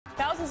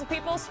Thousands of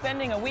people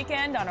spending a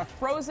weekend on a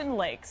frozen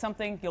lake,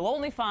 something you'll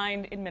only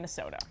find in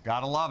Minnesota.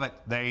 Gotta love it.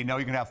 They know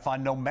you can have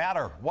fun no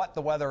matter what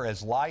the weather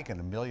is like, and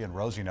Amelia and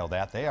Rosie know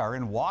that. They are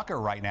in Walker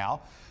right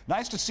now.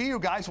 Nice to see you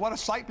guys. What a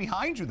sight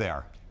behind you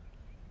there.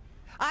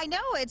 I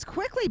know, it's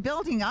quickly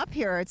building up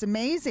here. It's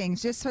amazing.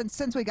 Just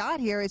since we got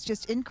here, it's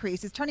just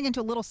increased. It's turning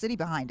into a little city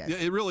behind us. Yeah,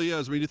 it really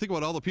is. I mean, you think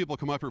about all the people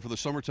come up here for the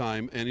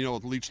summertime, and you know,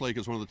 Leech Lake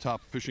is one of the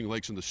top fishing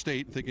lakes in the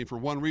state, thinking for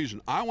one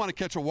reason, I want to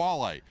catch a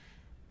walleye.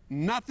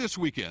 Not this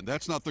weekend.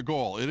 That's not the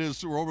goal. It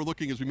is, we're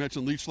overlooking, as we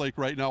mentioned, Leech Lake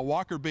right now.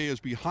 Walker Bay is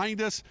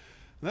behind us.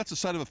 And that's the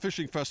site of a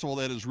fishing festival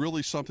that is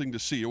really something to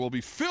see. It will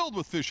be filled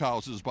with fish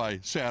houses by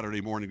Saturday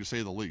morning, to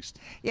say the least.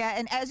 Yeah,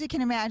 and as you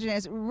can imagine,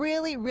 it's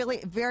really,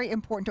 really very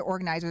important to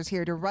organizers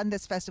here to run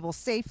this festival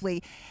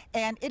safely.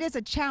 And it is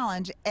a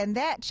challenge, and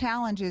that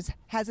challenge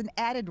has an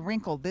added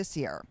wrinkle this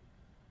year.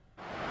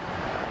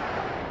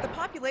 The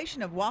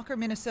population of Walker,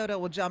 Minnesota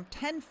will jump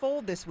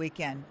tenfold this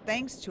weekend,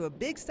 thanks to a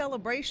big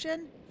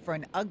celebration for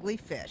an ugly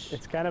fish.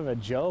 It's kind of a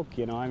joke,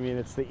 you know. I mean,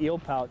 it's the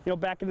eelpout. You know,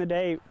 back in the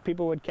day,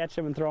 people would catch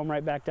them and throw them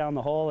right back down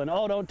the hole and,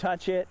 oh, don't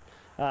touch it.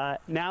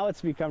 Now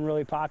it's become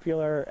really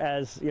popular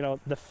as, you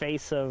know, the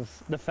face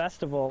of the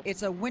festival.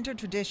 It's a winter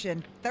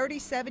tradition,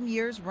 37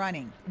 years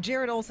running.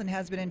 Jared Olson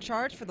has been in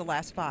charge for the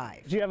last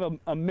 5. You have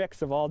a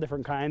mix of all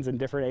different kinds and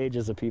different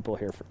ages of people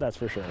here, that's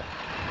for sure.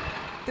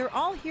 They're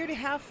all here to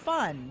have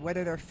fun,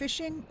 whether they're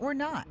fishing or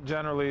not.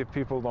 Generally,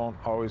 people don't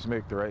always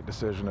make the right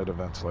decision at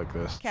events like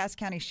this. Cass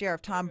County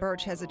Sheriff Tom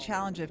Birch has a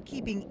challenge of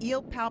keeping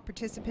Eelpout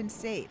participants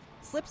safe.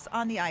 Slips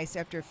on the ice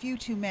after a few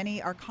too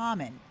many are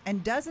common,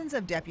 and dozens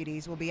of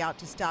deputies will be out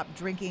to stop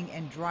drinking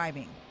and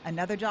driving.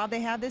 Another job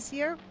they have this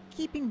year,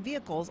 keeping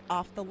vehicles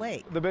off the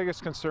lake. The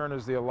biggest concern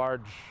is the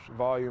large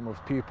volume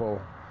of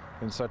people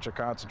in such a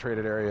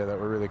concentrated area that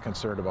we're really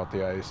concerned about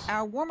the ice.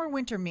 Our warmer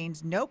winter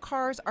means no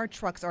cars or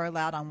trucks are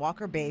allowed on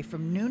Walker Bay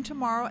from noon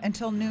tomorrow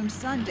until noon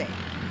Sunday.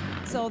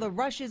 So the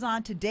rush is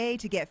on today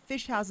to get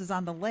fish houses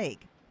on the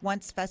lake.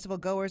 Once festival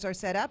goers are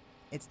set up,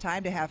 it's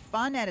time to have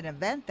fun at an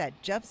event that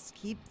just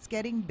keeps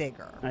getting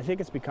bigger. I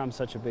think it's become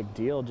such a big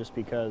deal just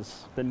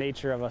because the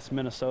nature of us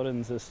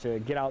Minnesotans is to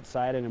get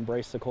outside and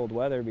embrace the cold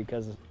weather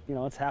because, you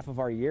know, it's half of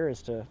our year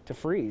is to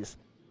freeze.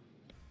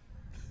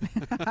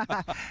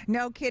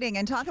 No kidding.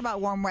 And talk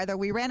about warm weather.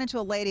 We ran into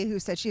a lady who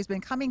said she's been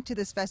coming to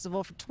this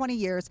festival for 20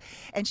 years,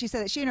 and she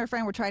said that she and her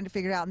friend were trying to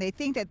figure it out, and they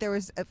think that there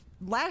was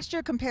last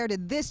year compared to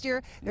this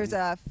year, there's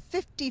a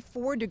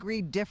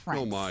 54-degree difference.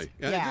 Oh my.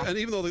 And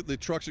even though the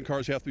trucks and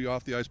cars have to be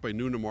off the ice by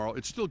noon tomorrow,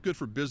 it's still good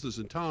for business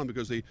in town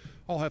because they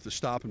all have to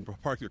stop and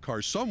park their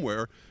cars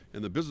somewhere,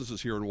 and the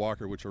businesses here in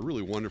Walker, which are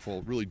really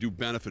wonderful, really do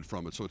benefit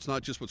from it. So it's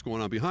not just what's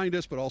going on behind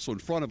us, but also in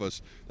front of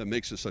us that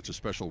makes this such a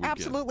special weekend.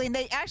 Absolutely. And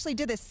they actually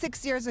did this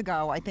 6 years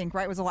ago, I think,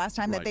 right? Was the last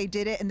time that they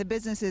did it, and the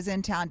businesses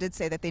in town did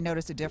say that they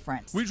noticed a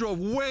difference. We drove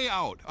way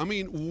out. I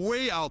mean,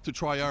 way out to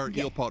try our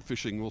eelpout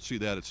fishing. We'll see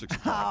that at 6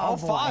 o'clock. Oh,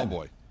 fun. Oh,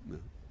 boy. Yeah.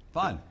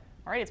 Fun.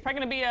 All right, it's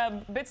probably going to be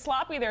a bit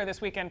sloppy there this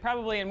weekend,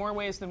 probably in more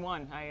ways than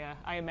one,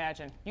 I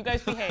imagine. You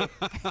guys behave.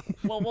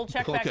 We'll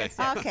check back at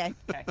 6. Okay.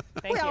 Thank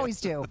you. We always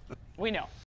do. We know.